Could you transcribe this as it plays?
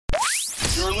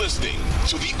You're listening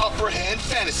to the Upper Hand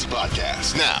Fantasy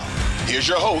Podcast. Now, here's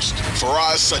your host,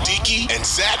 Faraz Siddiqui and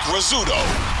Zach Rizzuto.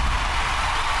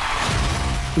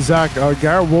 Zach,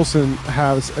 Garrett Wilson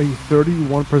has a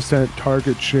 31%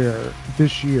 target share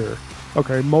this year.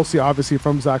 Okay, mostly obviously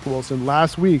from Zach Wilson.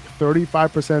 Last week,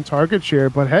 35% target share,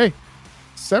 but hey,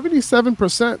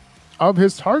 77% of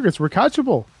his targets were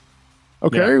catchable.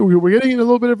 Okay, we're getting a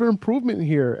little bit of an improvement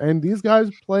here, and these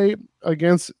guys play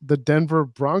against the Denver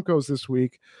Broncos this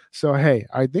week. So, hey,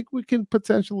 I think we can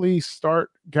potentially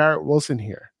start Garrett Wilson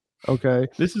here. Okay,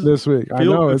 this week. I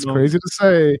know it's crazy to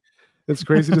say. It's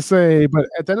crazy to say, but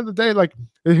at the end of the day, like,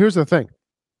 here's the thing.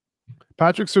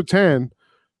 Patrick Surtain,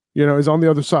 is on the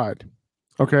other side.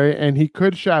 Okay, and he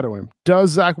could shadow him.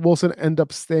 Does Zach Wilson end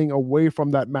up staying away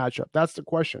from that matchup? That's the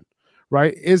question,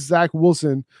 right? Is Zach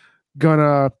Wilson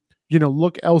gonna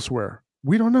look elsewhere?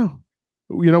 We don't know.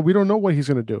 We don't know what he's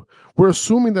going to do. We're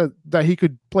assuming that he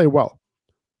could play well.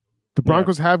 The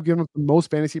Broncos have given the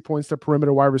most fantasy points to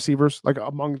perimeter wide receivers, like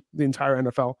among the entire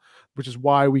NFL, which is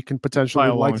why we can potentially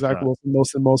like Zach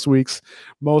Wilson most weeks.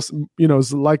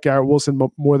 Like Garrett Wilson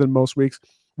more than most weeks.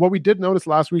 What we did notice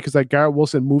last week is that Garrett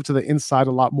Wilson moved to the inside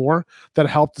a lot more. That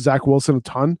helped Zach Wilson a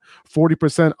ton.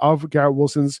 40% of Garrett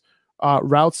Wilson's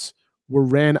routes were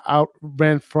ran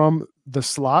from the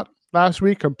slot last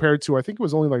week, compared to, I think it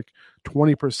was only like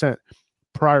 20%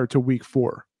 prior to week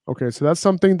 4. Okay, so that's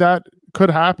something that could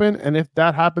happen. And if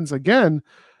that happens again,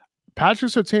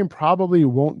 Patrick Surtain probably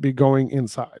won't be going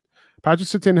inside. Patrick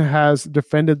Surtain has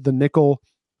defended the nickel,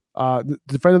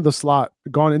 defended the slot,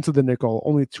 gone into the nickel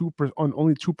only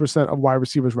 2% of wide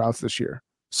receivers routes this year.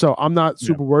 So I'm not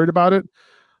super worried about it.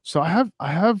 So I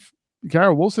have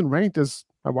Garrett Wilson ranked as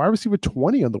my wide receiver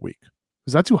 20 on the week.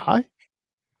 Is that too high?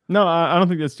 No, I don't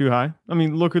think that's too high. I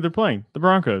mean, look who they're playing, the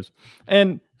Broncos.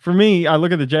 And for me, I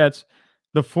look at the Jets.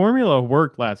 The formula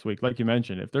worked last week, like you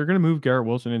mentioned. If they're going to move Garrett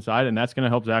Wilson inside and that's going to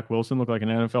help Zach Wilson look like an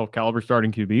NFL caliber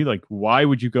starting QB, like, why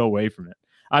would you go away from it?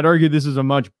 I'd argue this is a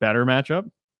much better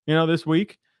matchup, this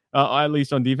week, at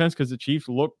least on defense, because the Chiefs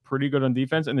look pretty good on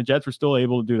defense and the Jets were still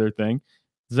able to do their thing.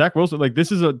 Zach Wilson, like,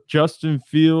 this is a Justin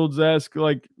Fields-esque,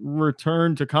 like,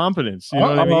 return to competence. You know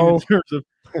what I mean? In terms of,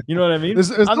 you know what I mean?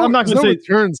 I'm not going to say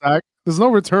return, Zach. There's no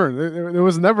return. There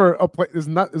was never a place.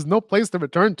 There's no place to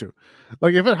return to.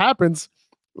 Like, if it happens,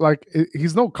 like,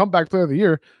 he's no comeback player of the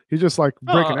year. He's just like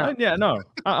breaking out. Yeah, no,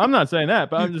 I'm not saying that,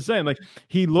 but I'm just saying, like,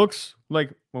 he looks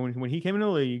like when he came into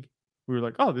the league, we were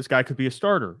like, oh, this guy could be a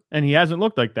starter, and he hasn't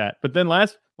looked like that. But then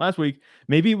last week,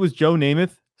 maybe it was Joe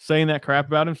Namath saying that crap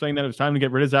about him, saying that it was time to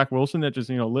get rid of Zach Wilson, that just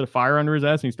lit a fire under his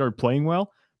ass and he started playing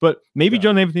well. But maybe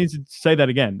Joe Namath needs to say that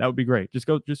again. That would be great. Just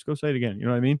go say it again. You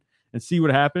know what I mean? And see what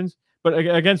happens. But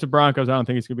against the Broncos, I don't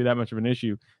think it's going to be that much of an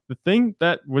issue. The thing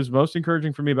that was most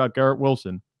encouraging for me about Garrett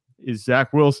Wilson is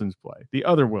Zach Wilson's play, the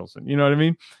other Wilson. You know what I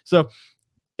mean? So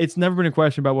it's never been a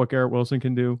question about what Garrett Wilson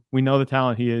can do. We know the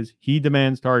talent he is. He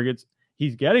demands targets.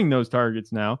 He's getting those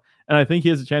targets now. And I think he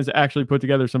has a chance to actually put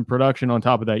together some production on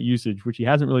top of that usage, which he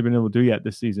hasn't really been able to do yet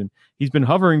this season. He's been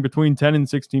hovering between 10 and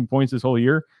 16 points this whole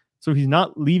year. So he's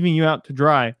not leaving you out to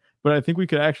dry. But I think we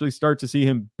could actually start to see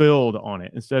him build on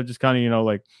it instead of just kind of,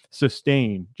 like,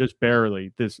 sustain just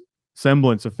barely this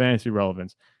semblance of fantasy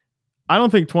relevance. I don't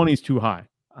think 20 is too high.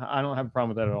 I don't have a problem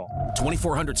with that at all.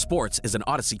 2400 Sports is an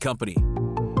Odyssey company.